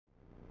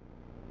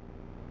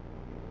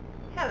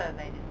Hello,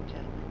 ladies and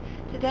gentlemen.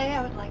 Today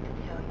I would like to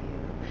tell you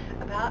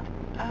about,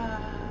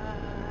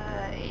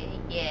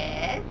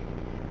 yes,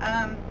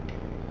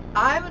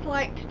 I would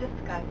like to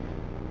discuss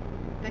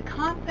the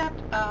concept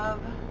of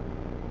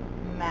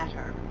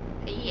matter.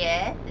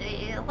 Yes,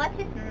 what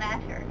is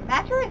matter?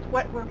 Matter is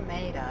what we're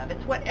made of.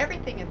 It's what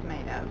everything is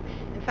made of.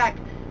 In fact,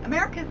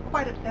 America is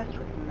quite obsessed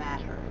with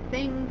matter.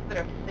 Things that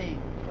are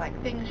things, like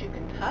things you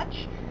can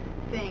touch,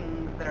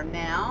 things that are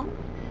nouns.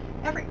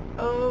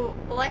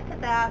 What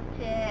about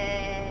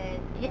discontent?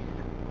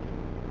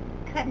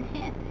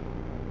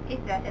 Is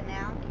that a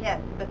noun? Yes,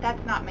 but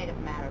that's not made of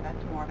matter.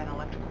 That's more of an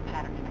electrical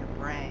pattern in your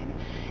brain.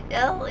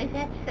 Oh, is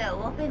that so?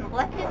 Well, then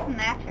what is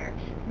matter?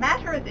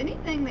 Matter is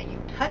anything that you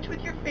touch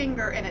with your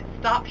finger and it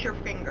stops your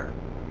finger.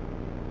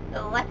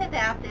 What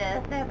about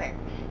a feather?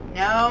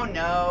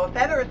 No,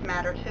 feathers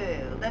matter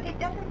too. But it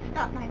doesn't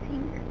stop my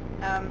finger.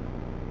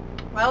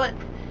 Well,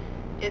 it's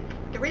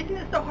the reason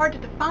it's so hard to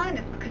define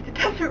is because it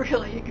doesn't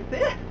really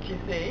exist, you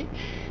see.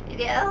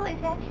 Oh, is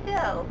that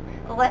so?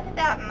 What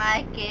about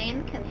my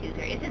game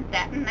computer? Isn't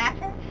that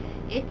matter?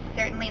 It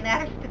certainly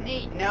matters to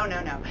me. No.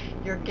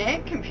 Your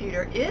game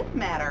computer is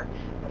matter,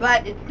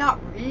 but it's not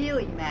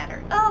really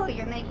matter. Oh,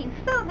 you're making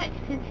so much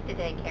sense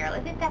today, Carol.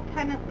 Is it that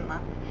time of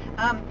month?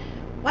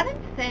 What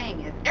I'm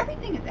saying is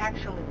everything is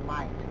actually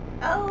light.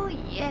 Oh,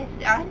 yes.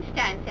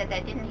 Einstein said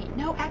that, didn't he?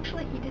 No,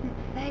 actually, he didn't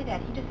say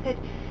that. He just said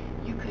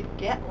you could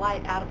get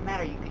light out of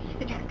matter. He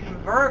said you could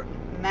convert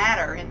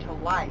matter into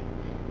light,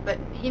 but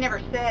he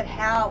never said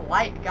how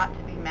light got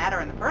to be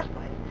matter in the first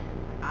place.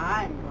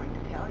 I'm going to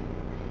tell you.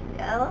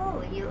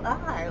 Oh, you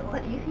are.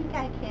 Well, do you think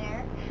I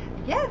care?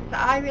 Yes,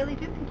 I really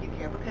do think you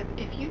care, because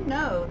if you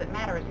know that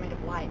matter is made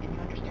of light and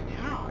you understand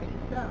how it is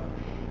so,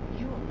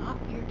 you will not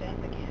fear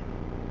death again.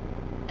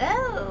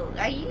 Oh,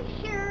 are you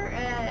sure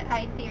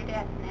I fear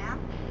death now?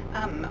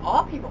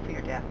 All people fear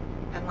death,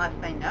 unless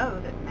they know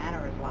that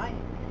matter is light.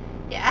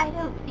 Yeah, I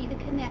don't see the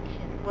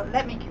connection. Well,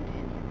 let me continue.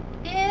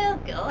 Oh,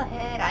 go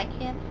ahead. I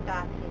can't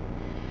stop you.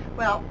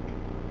 Well,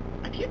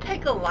 if you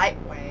take a light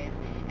wave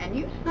and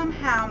you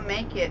somehow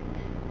make it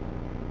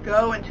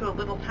go into a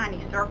little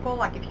tiny circle,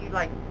 like if you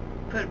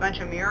put a bunch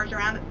of mirrors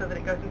around it so that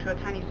it goes into a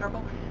tiny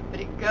circle, but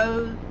it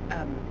goes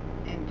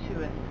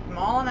into a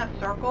small enough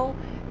circle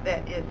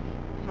that is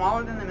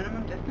smaller than the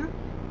minimum distance.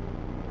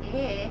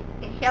 Yeah.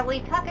 Shall we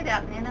talk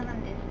about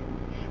minimum distance?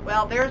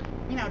 Well, there's,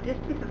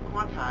 distance is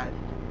quantized,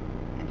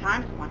 and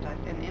time is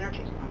quantized, and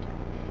energy is quantized.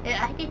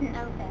 I didn't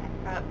know that.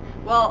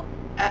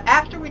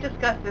 After we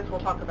discuss this, we'll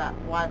talk about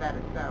why that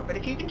is so. But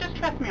if you can just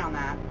trust me on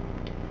that,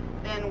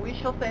 then we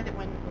shall say that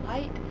when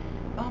light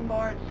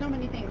bombards so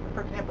many things,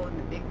 for example, in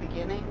the big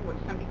beginning, which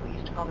some people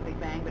used to call the Big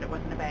Bang, but it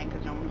wasn't a bang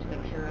because no one was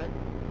going to hear it.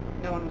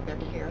 No one was there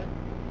to hear it.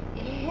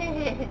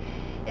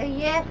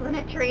 Yes, when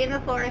a tree in the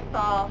forest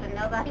falls and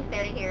nobody's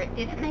there to hear it,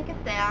 didn't make a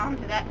sound,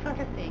 that sort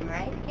of thing,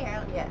 right,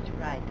 Carol? Yes,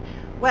 right.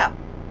 Well,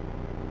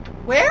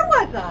 where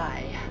was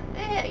I?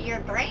 Your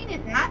brain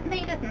is not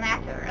made of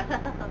matter.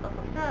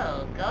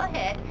 So, go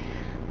ahead.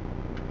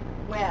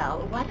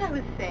 Well, what I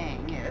was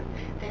saying is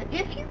that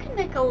if you can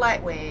make a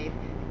light wave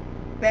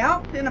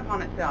bounce in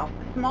upon itself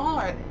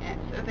smaller,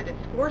 so that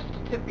it's forced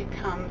to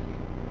become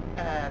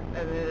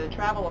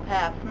travel a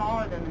path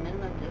smaller than the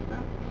minimum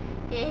distance.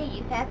 Yeah,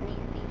 you have me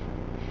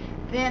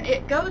speechless. Then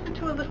it goes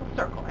into a little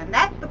circle, and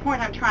that's the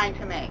point I'm trying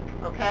to make,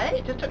 okay?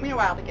 It just took me a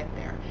while to get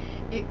there.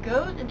 It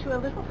goes into a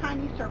little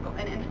tiny circle,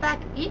 and in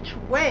fact, each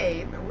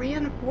wave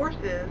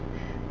reinforces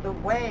the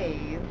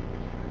wave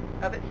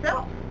of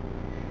itself.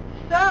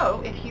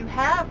 So, if you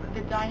have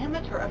the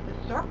diameter of the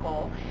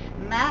circle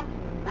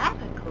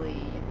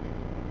mathematically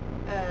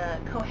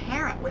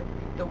coherent with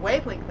the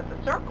wavelength of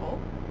the circle,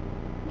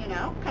 kind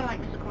of like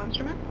musical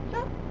instruments and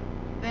stuff,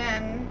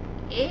 then...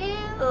 Ew,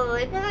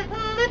 it's a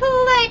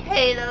little light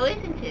halo,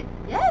 isn't it?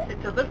 Yes,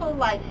 it's a little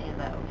light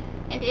halo.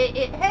 And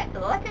it has,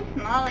 what a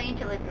small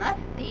angel it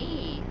must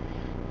be.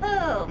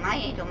 Oh, my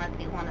angel must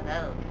be one of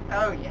those.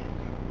 Oh, yes.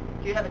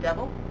 Do you have a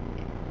devil?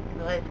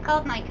 Well, it's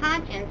called my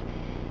conscience.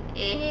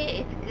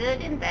 It's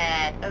good and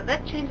bad.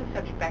 Let's change the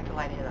subject back to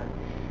light halos.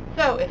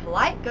 So, if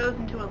light goes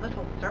into a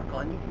little circle,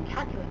 and you can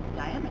calculate the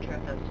diameter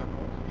of those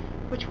circles,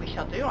 which we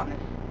shall do on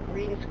this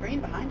green screen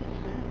behind us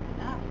soon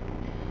enough,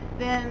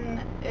 then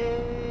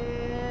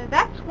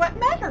that's what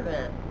matter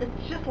is.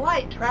 It's just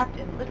light trapped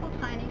in little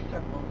tiny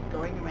circles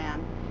going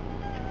around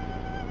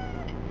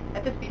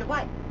at the speed of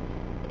light.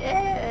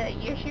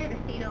 You're sure the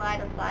speed of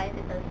light applies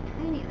at those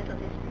tiny little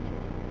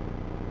distances?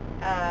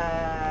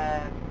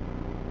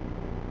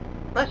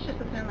 Let's just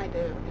assume they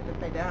do, because if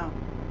they don't,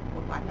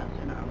 we'll find out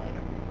sooner or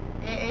later.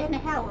 And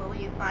how will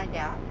you find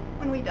out?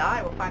 When we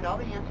die, we'll find all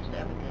the answers to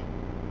everything.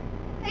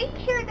 Are you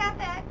sure about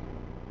that?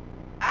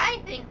 I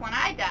think when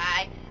I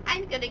die,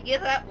 I'm going to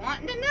give up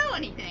wanting to know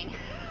anything.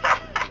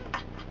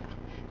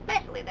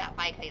 Especially that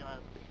light halo.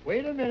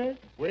 Wait a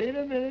minute.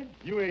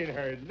 You ain't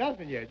heard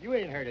nothing yet. You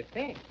ain't heard a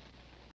thing.